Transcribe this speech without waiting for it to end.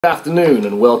Good afternoon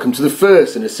and welcome to the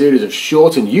first in a series of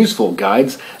short and useful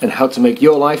guides on how to make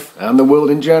your life and the world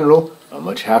in general a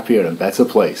much happier and better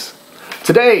place.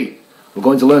 Today we're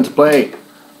going to learn to play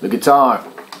the guitar.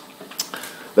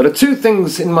 There are two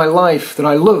things in my life that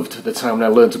I loved at the time when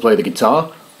I learned to play the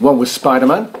guitar. One was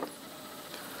Spider-Man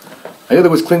and the other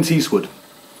was Clint Eastwood.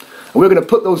 And we're going to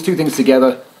put those two things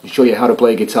together and show you how to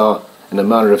play guitar in the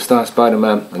manner of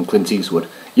Spider-Man and Clint Eastwood.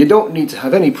 You don't need to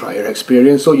have any prior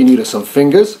experience. All you need are some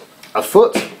fingers, a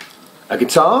foot, a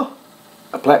guitar,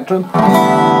 a plectrum,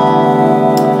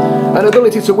 an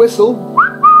ability to whistle,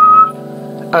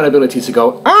 an ability to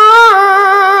go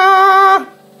ah,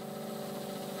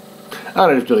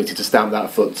 and an ability to stamp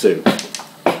that foot too.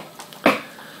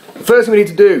 The first thing we need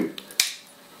to do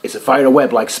is to fire a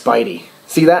web like Spidey.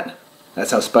 See that?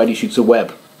 That's how Spidey shoots a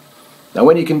web. Now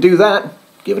when you can do that,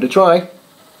 give it a try.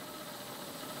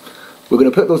 We're going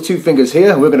to put those two fingers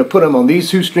here and we're going to put them on these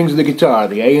two strings of the guitar,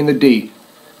 the A and the D.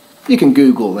 You can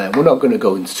Google them, we're not going to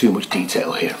go into too much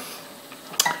detail here.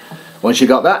 Once you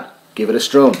got that, give it a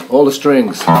strum, all the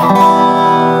strings.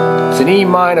 It's an E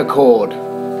minor chord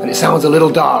and it sounds a little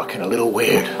dark and a little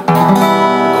weird,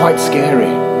 quite scary.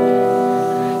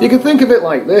 You can think of it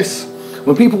like this.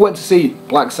 When people went to see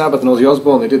Black Sabbath and Ozzy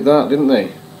Osbourne, they did that, didn't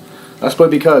they? That's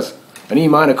probably because an E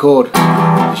minor chord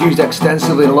is used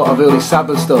extensively in a lot of early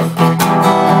Sabbath stuff.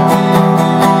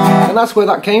 And that's where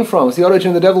that came from. It's the origin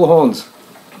of the devil horns.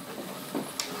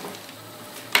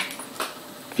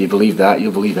 If you believe that,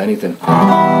 you'll believe anything.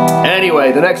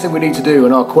 Anyway, the next thing we need to do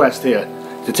in our quest here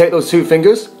is to take those two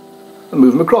fingers and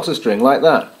move them across a string like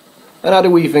that. And add a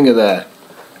wee finger there.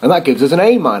 And that gives us an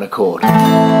A minor chord.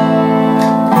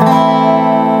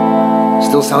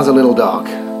 Still sounds a little dark.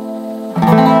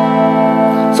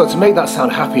 So to make that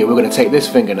sound happier, we're going to take this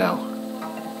finger now.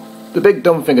 The big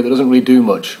dumb finger that doesn't really do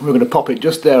much. We're going to pop it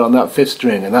just there on that 5th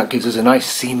string and that gives us a nice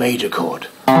C major chord,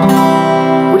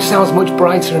 which sounds much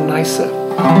brighter and nicer.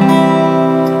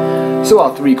 So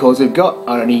our three chords we've got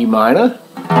are an E minor,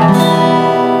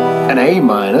 an A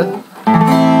minor,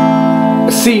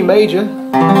 a C major,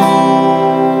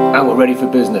 and we're ready for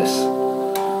business.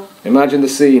 Imagine the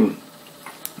scene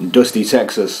in Dusty,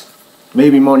 Texas.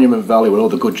 Maybe Monument Valley, where all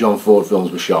the good John Ford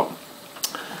films were shot.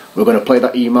 We're going to play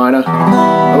that E minor,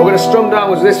 and we're going to strum down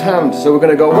with this hand. So we're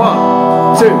going to go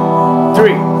 1, 2, 3,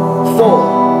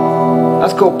 4.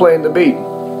 That's called playing the beat.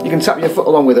 You can tap your foot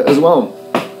along with it as well.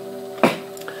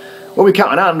 When we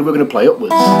count an hand, we're going to play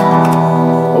upwards.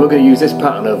 And we're going to use this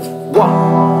pattern of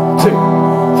 1, 2, 3, and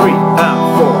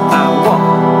 4, and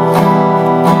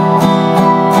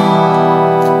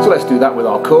 1. So let's do that with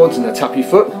our chords and the tap your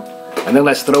foot. And then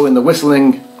let's throw in the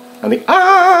whistling and the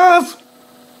ahs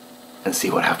and see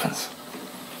what happens.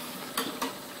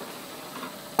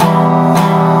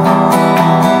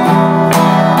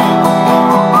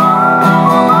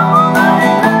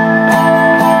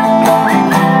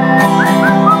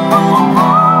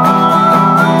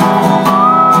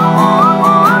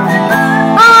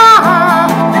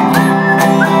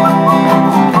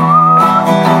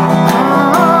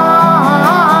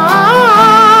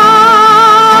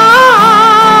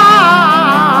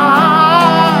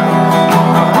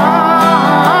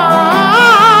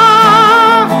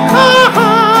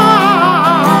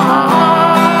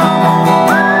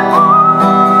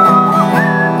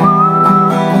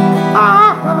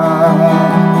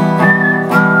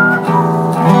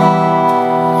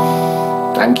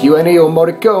 Thank you, Ennio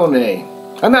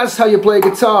Morricone. And that's how you play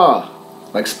guitar,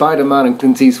 like Spider-Man and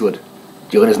Clint Eastwood.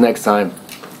 Join us next time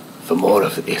for more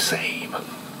of the essay.